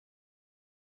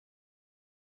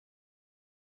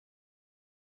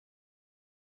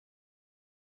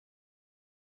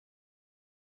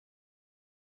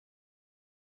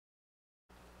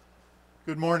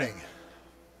Good morning.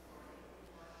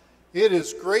 It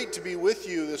is great to be with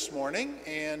you this morning,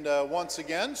 and once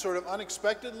again, sort of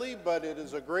unexpectedly, but it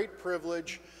is a great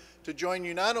privilege to join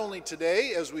you not only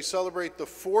today as we celebrate the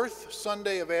fourth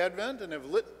Sunday of Advent and have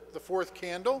lit the fourth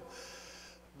candle,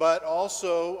 but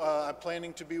also I'm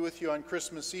planning to be with you on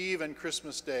Christmas Eve and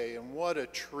Christmas Day, and what a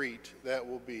treat that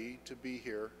will be to be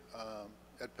here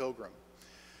at Pilgrim.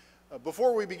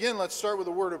 Before we begin, let's start with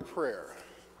a word of prayer.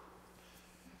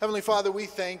 Heavenly Father, we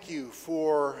thank you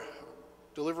for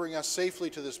delivering us safely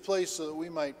to this place so that we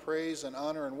might praise and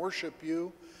honor and worship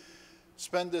you,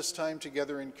 spend this time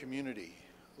together in community.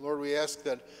 Lord, we ask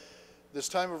that this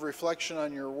time of reflection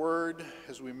on your word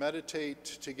as we meditate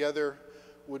together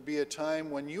would be a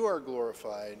time when you are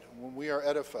glorified, when we are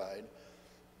edified.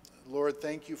 Lord,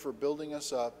 thank you for building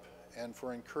us up and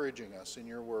for encouraging us in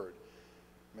your word.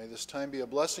 May this time be a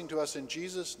blessing to us in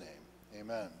Jesus' name.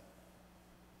 Amen.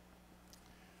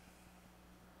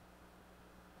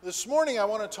 This morning I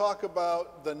want to talk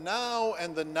about the now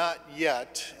and the not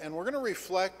yet, and we're going to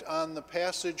reflect on the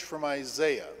passage from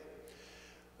Isaiah.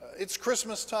 It's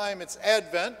Christmas time, it's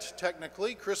Advent,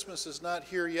 technically. Christmas is not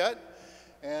here yet,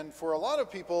 and for a lot of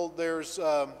people there's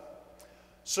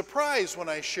surprise when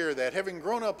I share that. Having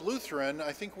grown up Lutheran,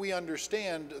 I think we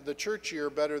understand the church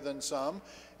year better than some,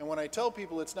 and when I tell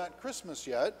people it's not Christmas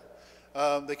yet,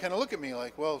 they kind of look at me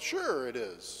like, well, sure it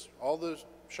is. All the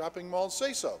shopping malls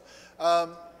say so.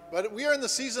 But we are in the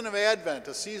season of Advent,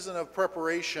 a season of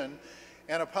preparation,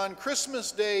 and upon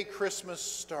Christmas Day, Christmas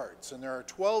starts. And there are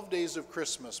 12 days of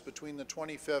Christmas between the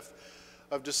 25th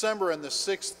of December and the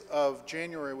 6th of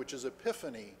January, which is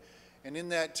Epiphany. And in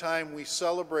that time, we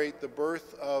celebrate the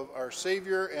birth of our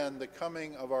Savior and the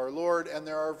coming of our Lord, and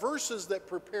there are verses that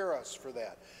prepare us for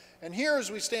that. And here,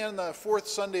 as we stand on the fourth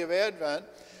Sunday of Advent,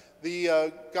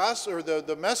 the gospel, or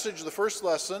the message, the first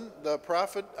lesson, the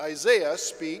prophet Isaiah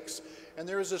speaks, and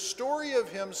there is a story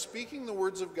of him speaking the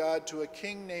words of God to a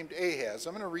king named Ahaz.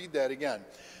 I'm going to read that again.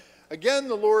 Again,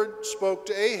 the Lord spoke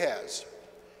to Ahaz.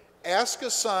 Ask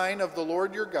a sign of the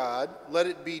Lord your God. Let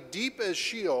it be deep as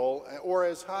Sheol or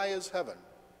as high as heaven.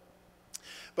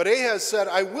 But Ahaz said,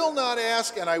 I will not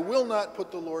ask, and I will not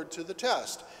put the Lord to the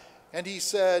test. And he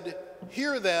said,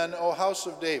 Hear then, O house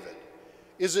of David.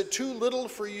 Is it too little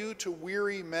for you to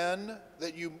weary men,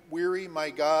 that you weary my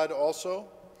God also?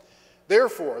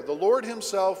 Therefore, the Lord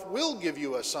himself will give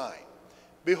you a sign.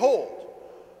 Behold,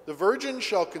 the virgin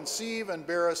shall conceive and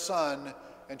bear a son,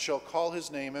 and shall call his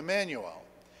name Emmanuel.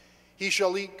 He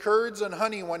shall eat curds and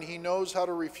honey when he knows how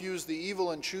to refuse the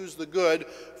evil and choose the good.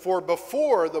 For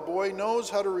before the boy knows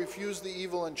how to refuse the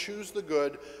evil and choose the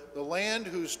good, the land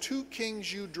whose two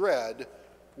kings you dread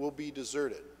will be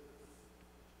deserted.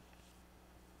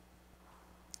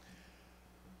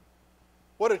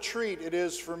 What a treat it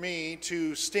is for me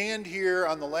to stand here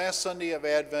on the last Sunday of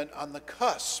Advent on the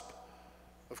cusp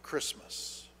of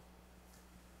Christmas,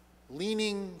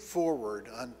 leaning forward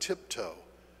on tiptoe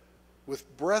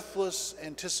with breathless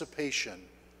anticipation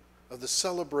of the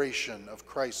celebration of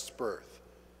Christ's birth.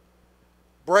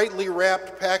 Brightly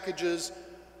wrapped packages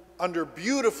under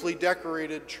beautifully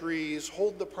decorated trees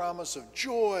hold the promise of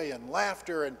joy and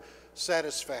laughter and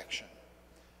satisfaction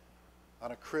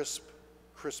on a crisp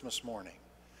Christmas morning.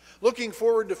 Looking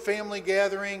forward to family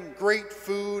gathering, great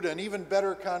food, and even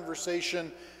better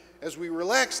conversation as we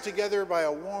relax together by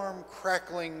a warm,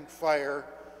 crackling fire.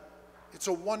 It's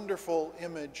a wonderful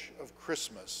image of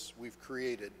Christmas we've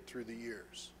created through the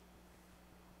years.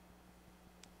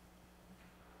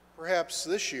 Perhaps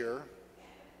this year,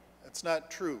 that's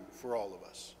not true for all of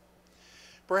us.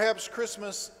 Perhaps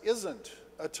Christmas isn't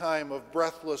a time of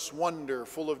breathless wonder,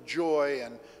 full of joy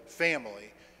and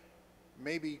family.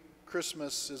 Maybe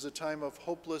Christmas is a time of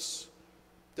hopeless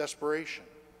desperation,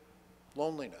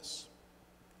 loneliness,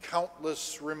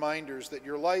 countless reminders that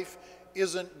your life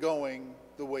isn't going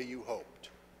the way you hoped.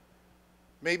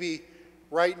 Maybe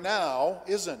right now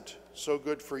isn't so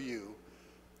good for you,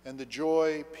 and the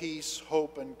joy, peace,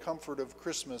 hope, and comfort of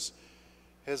Christmas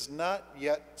has not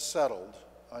yet settled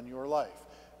on your life.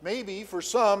 Maybe for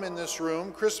some in this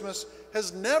room, Christmas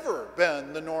has never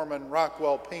been the Norman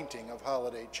Rockwell painting of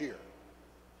holiday cheer.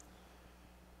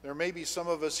 There may be some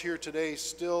of us here today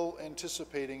still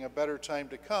anticipating a better time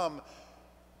to come,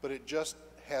 but it just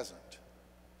hasn't,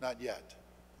 not yet.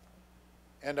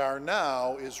 And our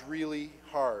now is really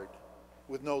hard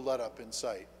with no let-up in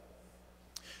sight.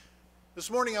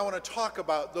 This morning I want to talk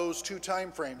about those two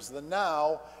time frames, the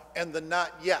now and the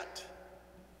not yet.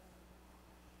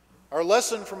 Our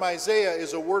lesson from Isaiah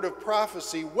is a word of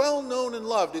prophecy, well known and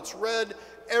loved. It's read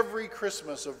every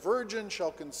Christmas. A virgin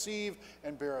shall conceive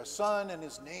and bear a son, and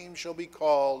his name shall be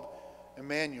called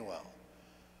Emmanuel.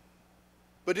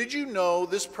 But did you know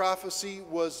this prophecy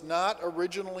was not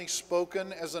originally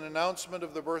spoken as an announcement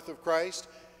of the birth of Christ?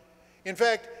 In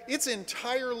fact, it's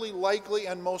entirely likely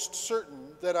and most certain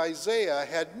that Isaiah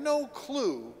had no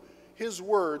clue his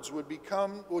words would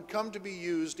come to be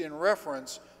used in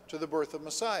reference to the birth of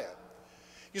Messiah.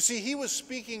 You see, he was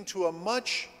speaking to a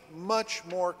much, much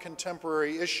more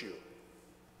contemporary issue.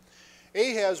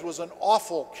 Ahaz was an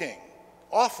awful king,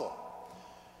 awful,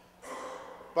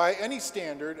 by any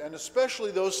standard, and especially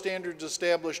those standards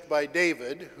established by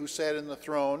David, who sat in the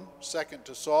throne second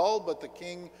to Saul, but the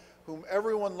king whom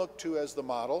everyone looked to as the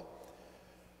model.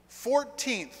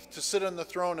 14th to sit on the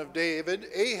throne of David,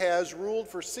 Ahaz ruled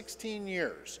for 16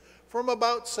 years, from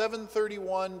about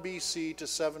 731 BC to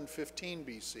 715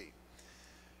 BC.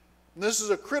 And this is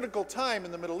a critical time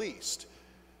in the Middle East.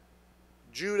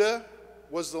 Judah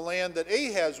was the land that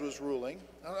Ahaz was ruling.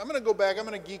 I'm going to go back, I'm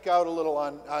going to geek out a little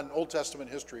on Old Testament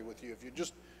history with you, if you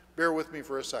just bear with me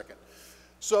for a second.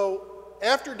 So,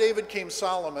 after David came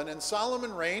Solomon, and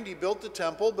Solomon reigned. He built the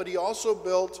temple, but he also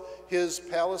built his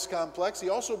palace complex. He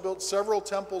also built several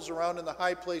temples around in the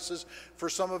high places for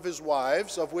some of his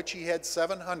wives, of which he had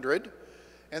 700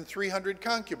 and 300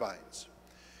 concubines.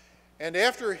 And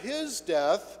after his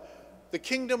death, the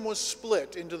kingdom was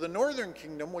split into the northern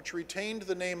kingdom, which retained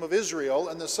the name of Israel,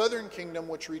 and the southern kingdom,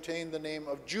 which retained the name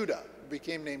of Judah,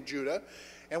 became named Judah,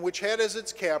 and which had as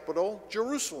its capital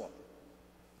Jerusalem.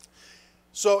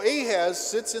 So Ahaz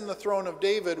sits in the throne of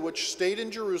David, which stayed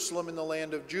in Jerusalem in the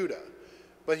land of Judah.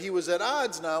 But he was at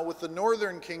odds now with the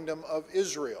northern kingdom of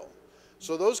Israel.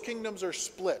 So those kingdoms are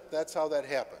split. That's how that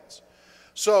happens.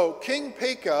 So King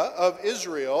Pekah of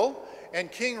Israel and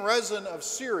King Rezin of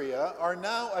Syria are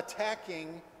now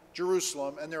attacking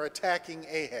Jerusalem, and they're attacking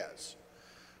Ahaz.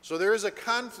 So there is a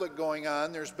conflict going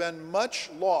on. There's been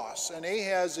much loss, and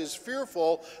Ahaz is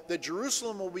fearful that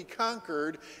Jerusalem will be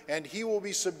conquered and he will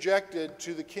be subjected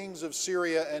to the kings of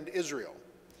Syria and Israel.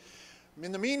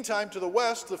 In the meantime, to the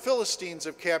west, the Philistines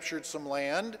have captured some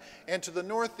land, and to the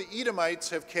north, the Edomites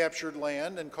have captured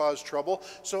land and caused trouble.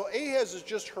 So Ahaz is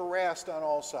just harassed on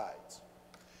all sides.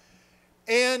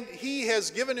 And he has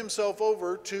given himself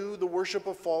over to the worship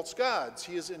of false gods.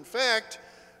 He is, in fact,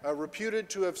 reputed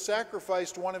to have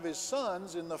sacrificed one of his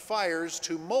sons in the fires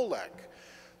to Molech.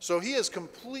 So he has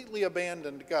completely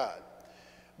abandoned God.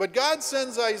 But God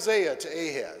sends Isaiah to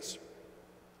Ahaz.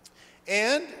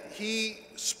 And he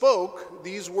spoke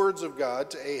these words of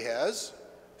God to Ahaz,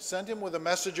 sent him with a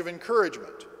message of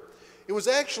encouragement. It was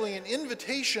actually an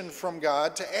invitation from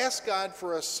God to ask God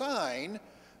for a sign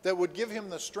that would give him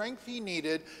the strength he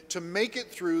needed to make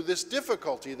it through this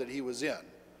difficulty that he was in.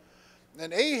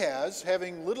 And Ahaz,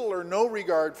 having little or no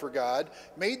regard for God,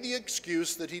 made the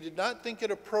excuse that he did not think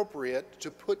it appropriate to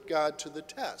put God to the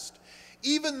test,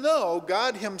 even though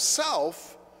God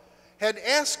himself had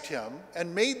asked him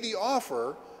and made the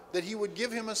offer that he would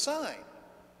give him a sign.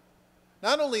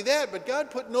 Not only that, but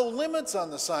God put no limits on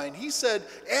the sign. He said,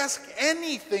 ask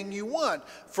anything you want,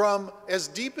 from as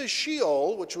deep as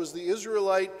Sheol, which was the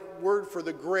Israelite word for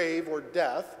the grave or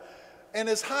death, and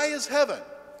as high as heaven.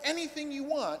 Anything you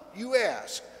want, you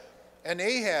ask. And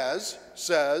Ahaz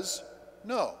says,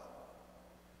 no.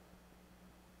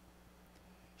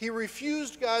 He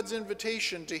refused God's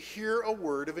invitation to hear a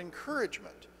word of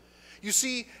encouragement. You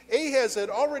see, Ahaz had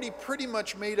already pretty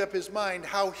much made up his mind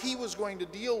how he was going to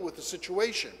deal with the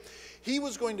situation. He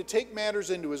was going to take matters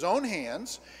into his own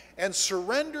hands and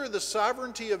surrender the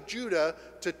sovereignty of Judah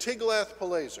to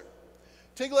Tiglath-Pileser.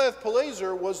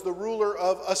 Tiglath-Pileser was the ruler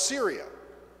of Assyria.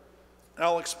 And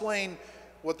I'll explain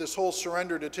what this whole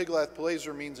surrender to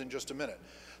Tiglath-Pileser means in just a minute.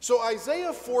 So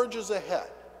Isaiah forges ahead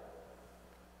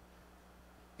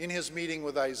in his meeting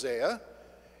with Isaiah,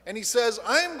 and he says,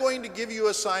 I'm going to give you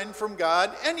a sign from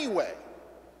God anyway.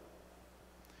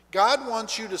 God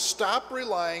wants you to stop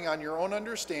relying on your own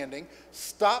understanding,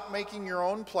 stop making your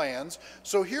own plans.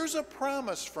 So here's a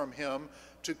promise from him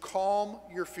to calm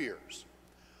your fears.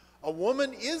 A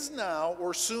woman is now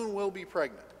or soon will be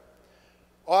pregnant.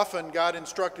 Often God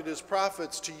instructed his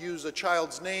prophets to use a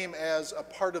child's name as a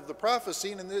part of the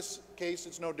prophecy, and in this case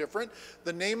it's no different.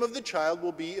 The name of the child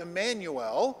will be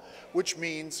Emmanuel, which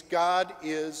means God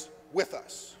is with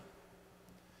us.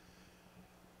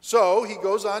 So he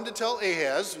goes on to tell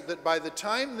Ahaz that by the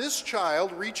time this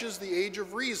child reaches the age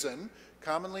of reason,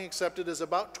 commonly accepted as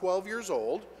about 12 years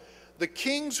old, the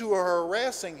kings who are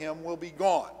harassing him will be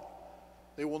gone.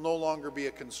 They will no longer be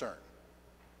a concern.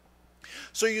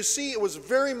 So you see, it was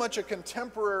very much a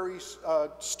contemporary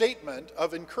statement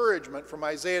of encouragement from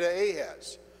Isaiah to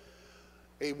Ahaz.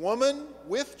 A woman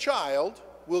with child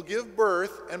will give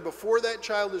birth, and before that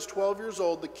child is 12 years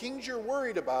old, the kings you're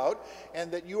worried about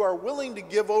and that you are willing to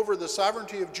give over the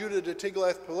sovereignty of Judah to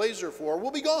Tiglath-Pileser for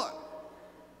will be gone.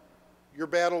 Your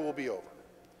battle will be over.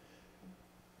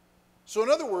 So in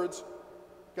other words,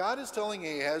 God is telling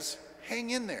Ahaz, hang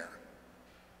in there.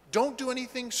 Don't do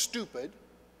anything stupid,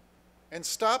 and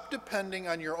stop depending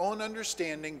on your own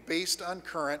understanding based on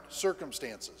current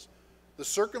circumstances. The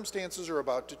circumstances are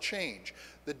about to change.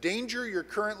 The danger you're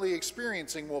currently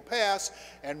experiencing will pass,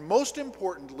 and most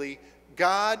importantly,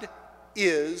 God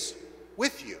is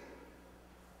with you.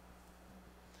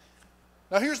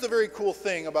 Now here's the very cool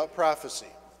thing about prophecy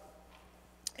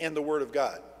and the Word of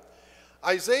God.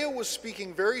 Isaiah was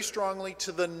speaking very strongly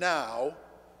to the now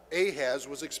Ahaz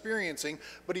was experiencing,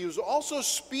 but he was also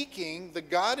speaking the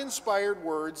God-inspired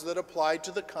words that applied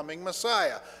to the coming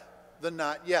Messiah, the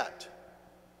not yet.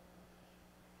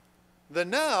 The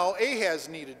now Ahaz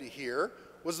needed to hear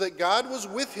was that God was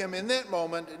with him in that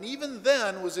moment, and even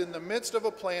then was in the midst of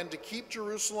a plan to keep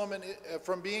Jerusalem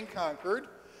from being conquered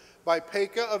by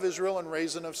Pekah of Israel and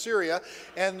Rezin of Syria.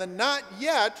 And the not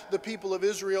yet the people of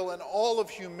Israel and all of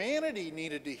humanity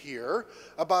needed to hear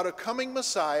about a coming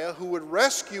Messiah who would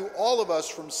rescue all of us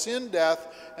from sin,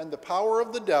 death, and the power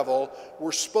of the devil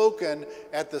were spoken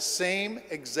at the same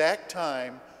exact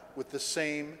time with the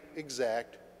same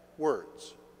exact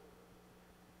words.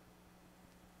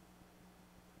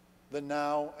 The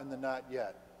now and the not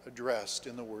yet addressed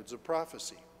in the words of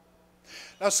prophecy.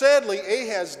 Now sadly,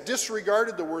 Ahaz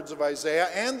disregarded the words of Isaiah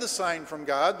and the sign from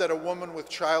God that a woman with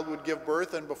child would give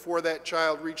birth, and before that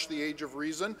child reached the age of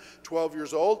reason, 12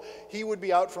 years old, he would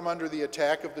be out from under the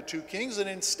attack of the two kings, and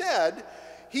instead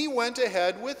he went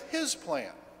ahead with his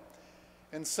plan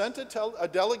and sent a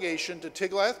delegation to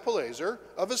Tiglath-Pileser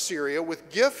of Assyria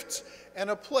with gifts and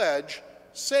a pledge,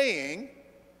 saying,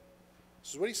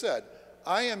 this is what he said,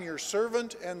 I am your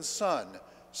servant and son.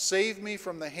 Save me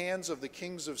from the hands of the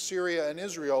kings of Syria and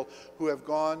Israel who have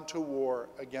gone to war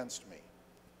against me.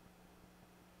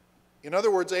 In other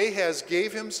words, Ahaz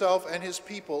gave himself and his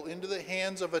people into the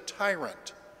hands of a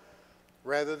tyrant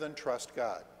rather than trust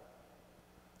God.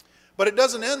 But it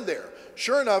doesn't end there.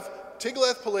 Sure enough,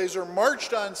 Tiglath-Pileser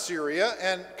marched on Syria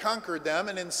and conquered them,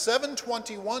 and in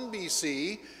 721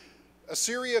 BC,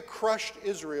 Assyria crushed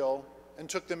Israel and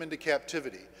took them into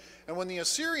captivity. And when the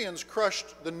Assyrians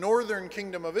crushed the northern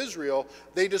kingdom of Israel,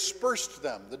 they dispersed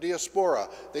them, the diaspora.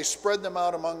 They spread them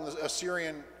out among the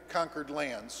Assyrian conquered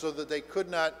lands so that they could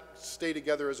not stay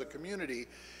together as a community.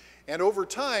 And over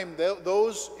time,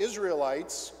 those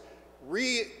Israelites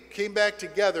came back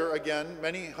together again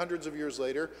many hundreds of years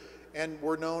later and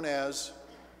were known as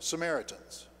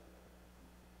Samaritans.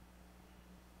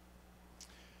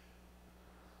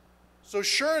 So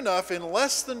sure enough, in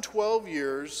less than 12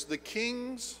 years, the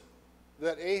kings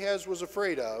that Ahaz was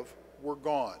afraid of were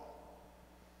gone.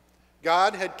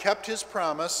 God had kept his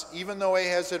promise, even though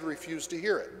Ahaz had refused to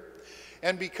hear it.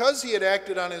 And because he had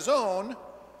acted on his own,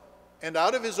 and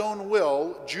out of his own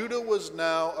will, Judah was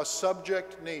now a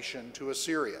subject nation to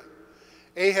Assyria.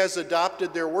 Ahaz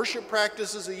adopted their worship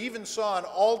practices. He even saw an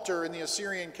altar in the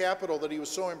Assyrian capital that he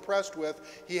was so impressed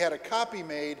with, he had a copy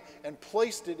made and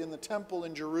placed it in the temple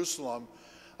in Jerusalem,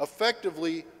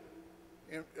 effectively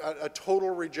a total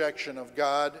rejection of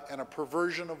God and a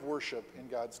perversion of worship in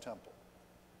God's temple.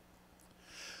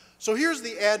 So here's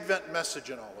the Advent message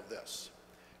in all of this.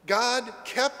 God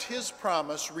kept his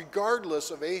promise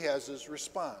regardless of Ahaz's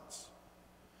response.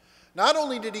 Not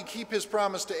only did he keep his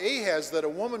promise to Ahaz that a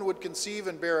woman would conceive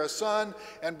and bear a son,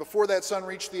 and before that son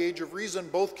reached the age of reason,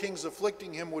 both kings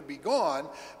afflicting him would be gone,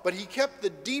 but he kept the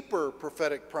deeper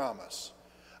prophetic promise.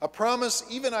 A promise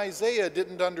even Isaiah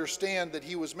didn't understand that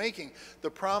he was making. The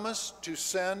promise to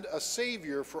send a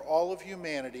Savior for all of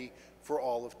humanity for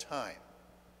all of time.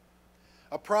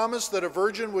 A promise that a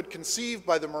virgin would conceive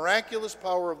by the miraculous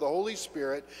power of the Holy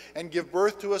Spirit and give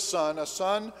birth to a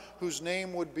son whose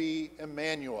name would be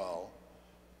Emmanuel,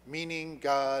 meaning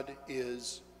God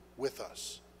is with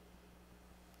us.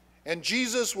 And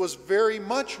Jesus was very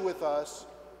much with us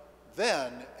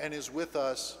then and is with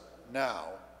us now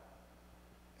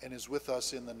and is with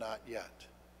us in the not yet.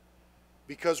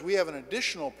 Because we have an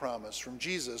additional promise from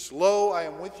Jesus, lo, I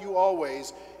am with you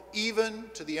always, even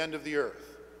to the end of the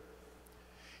earth.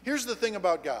 Here's the thing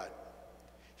about God.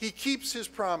 He keeps his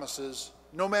promises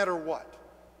no matter what.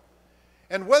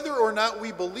 And whether or not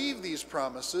we believe these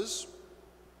promises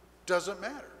doesn't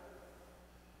matter.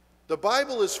 The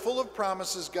Bible is full of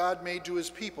promises God made to his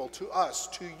people, to us,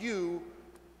 to you,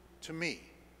 to me.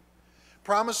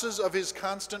 Promises of his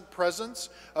constant presence,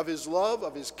 of his love,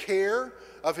 of his care,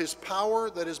 of his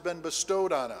power that has been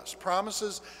bestowed on us.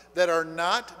 Promises that are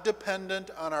not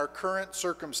dependent on our current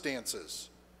circumstances.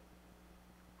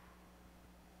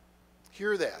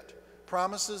 Hear that.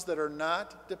 Promises that are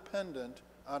not dependent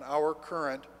on our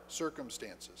current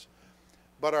circumstances,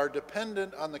 but are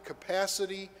dependent on the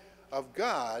capacity of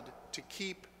God to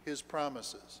keep his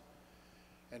promises.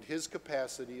 And his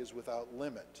capacity is without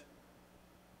limit.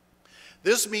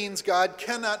 This means God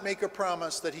cannot make a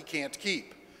promise that he can't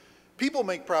keep. People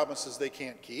make promises they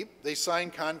can't keep. They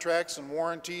sign contracts and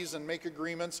warranties and make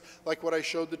agreements like what I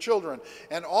showed the children.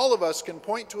 And all of us can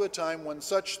point to a time when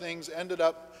such things ended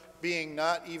up being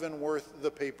not even worth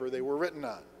the paper they were written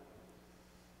on.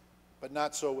 But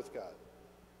not so with God.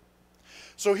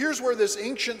 So here's where this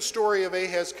ancient story of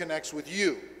Ahaz connects with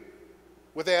you,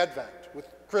 with Advent,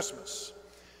 with Christmas.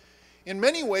 In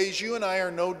many ways, you and I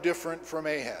are no different from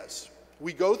Ahaz.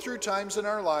 We go through times in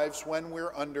our lives when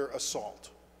we're under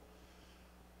assault.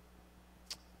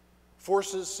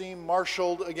 Forces seem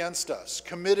marshaled against us,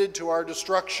 committed to our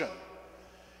destruction.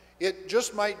 It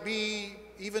just might be,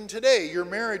 even today, your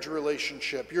marriage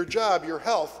relationship, your job, your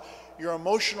health, your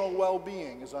emotional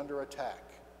well-being is under attack.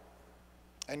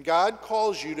 And God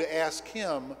calls you to ask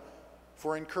him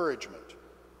for encouragement,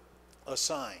 a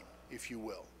sign, if you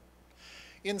will.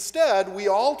 Instead, we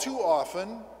all too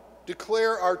often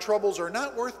declare our troubles are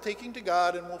not worth taking to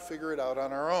God and we'll figure it out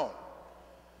on our own.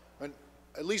 And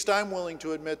at least I'm willing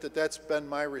to admit that that's been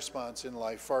my response in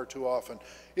life far too often.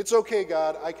 It's okay,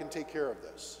 God, I can take care of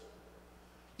this.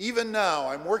 Even now,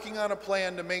 I'm working on a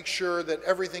plan to make sure that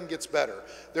everything gets better.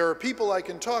 There are people I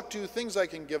can talk to, things I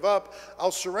can give up.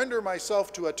 I'll surrender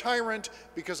myself to a tyrant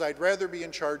because I'd rather be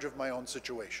in charge of my own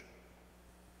situation.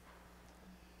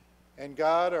 And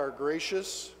God, our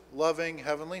gracious, loving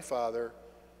Heavenly Father,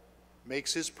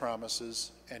 makes his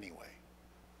promises anyway.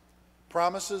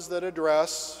 Promises that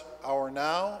address our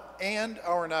now and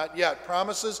our not yet.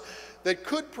 Promises that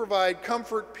could provide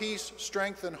comfort, peace,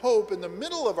 strength, and hope in the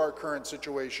middle of our current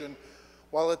situation,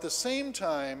 while at the same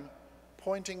time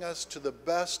pointing us to the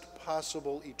best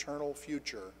possible eternal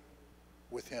future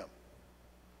with him.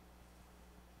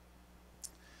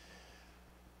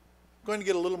 I'm going to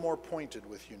get a little more pointed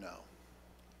with you now.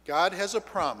 God has a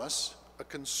promise, a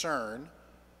concern,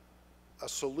 a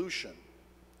solution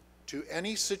to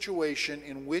any situation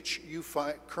in which you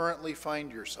currently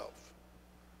find yourself.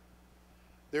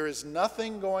 There is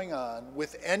nothing going on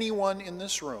with anyone in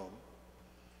this room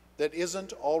that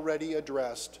isn't already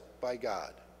addressed by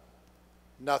God.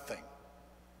 Nothing.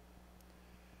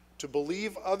 To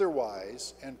believe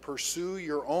otherwise and pursue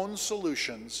your own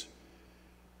solutions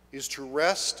is to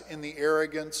rest in the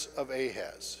arrogance of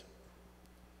Ahaz.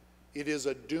 It is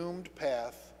a doomed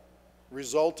path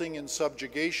resulting in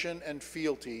subjugation and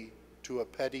fealty to a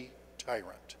petty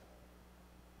tyrant.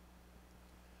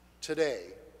 Today,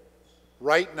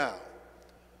 right now,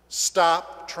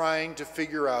 stop trying to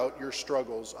figure out your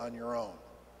struggles on your own.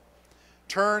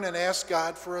 Turn and ask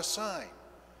God for a sign.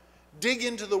 Dig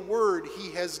into the word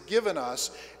he has given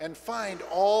us and find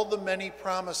all the many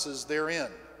promises therein.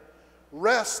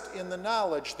 Rest in the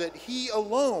knowledge that he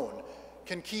alone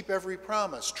can keep every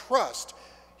promise. Trust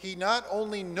he not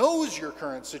only knows your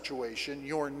current situation,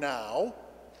 your now,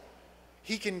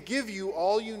 he can give you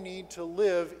all you need to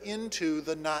live into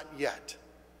the not yet.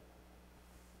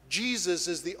 Jesus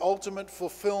is the ultimate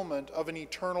fulfillment of an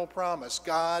eternal promise.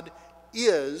 God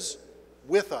is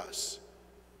with us.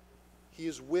 He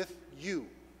is with you.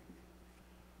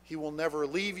 He will never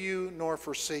leave you nor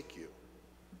forsake you.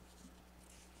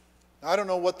 I don't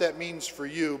know what that means for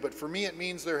you, but for me it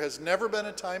means there has never been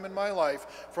a time in my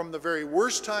life, from the very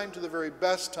worst time to the very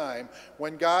best time,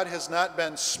 when God has not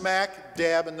been smack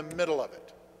dab in the middle of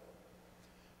it.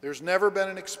 There's never been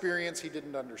an experience he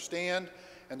didn't understand,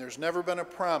 and there's never been a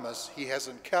promise he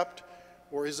hasn't kept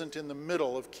or isn't in the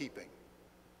middle of keeping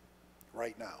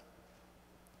right now.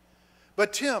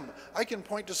 But Tim, I can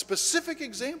point to specific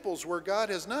examples where God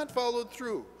has not followed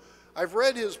through. I've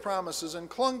read his promises and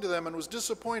clung to them and was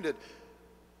disappointed.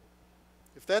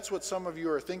 If that's what some of you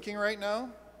are thinking right now,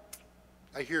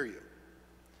 I hear you.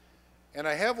 And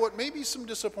I have what may be some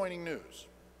disappointing news.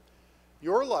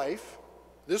 Your life,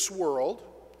 this world,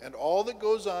 and all that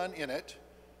goes on in it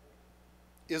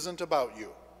isn't about you.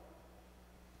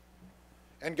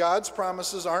 And God's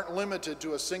promises aren't limited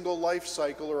to a single life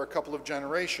cycle or a couple of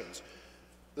generations.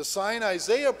 The sign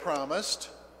Isaiah promised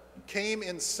came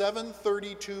in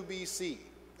 732 BC.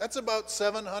 That's about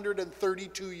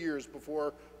 732 years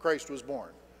before Christ was born.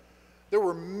 There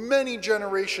were many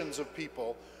generations of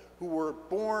people who were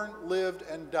born, lived,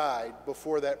 and died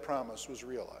before that promise was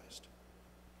realized.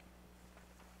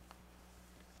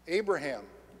 Abraham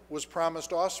was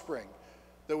promised offspring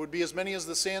that would be as many as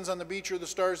the sands on the beach or the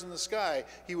stars in the sky.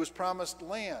 He was promised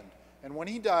land. And when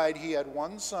he died, he had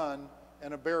one son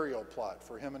and a burial plot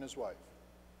for him and his wife.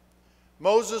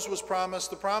 Moses was promised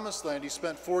the promised land. He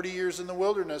spent 40 years in the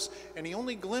wilderness, and he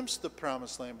only glimpsed the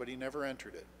promised land, but he never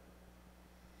entered it.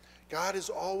 God is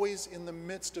always in the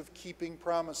midst of keeping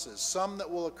promises, some that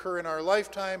will occur in our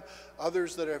lifetime,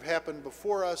 others that have happened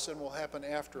before us and will happen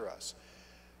after us.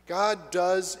 God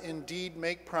does indeed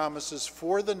make promises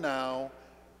for the now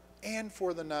and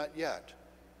for the not yet.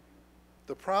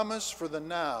 The promise for the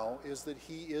now is that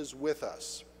he is with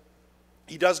us.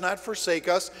 He does not forsake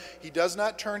us. He does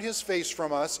not turn his face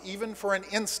from us, even for an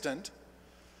instant.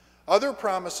 Other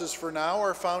promises for now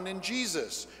are found in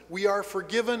Jesus. We are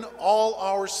forgiven all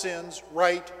our sins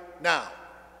right now.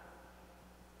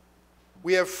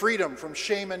 We have freedom from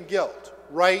shame and guilt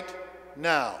right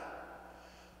now.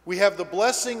 We have the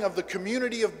blessing of the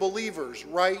community of believers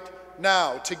right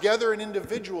now. Together and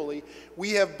individually,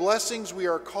 we have blessings we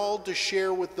are called to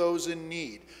share with those in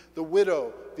need. The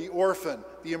widow, the orphan,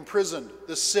 the imprisoned,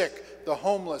 the sick, the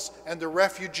homeless, and the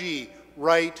refugee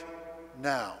right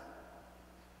now.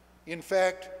 In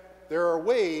fact, there are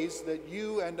ways that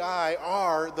you and I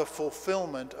are the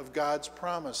fulfillment of God's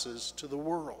promises to the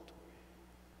world.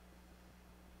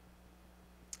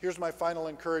 Here's my final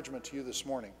encouragement to you this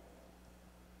morning.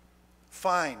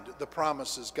 Find the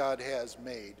promises God has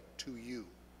made to you.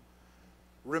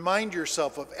 Remind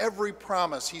yourself of every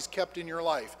promise he's kept in your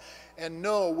life, and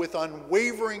know with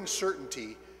unwavering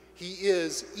certainty he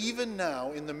is even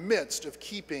now in the midst of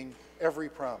keeping every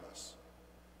promise.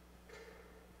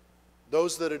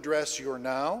 Those that address your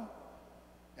now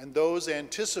and those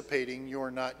anticipating your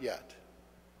not yet.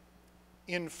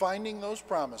 In finding those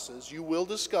promises, you will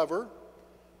discover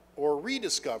or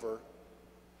rediscover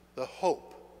the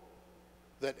hope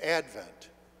that Advent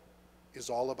is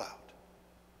all about.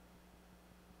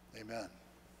 Amen.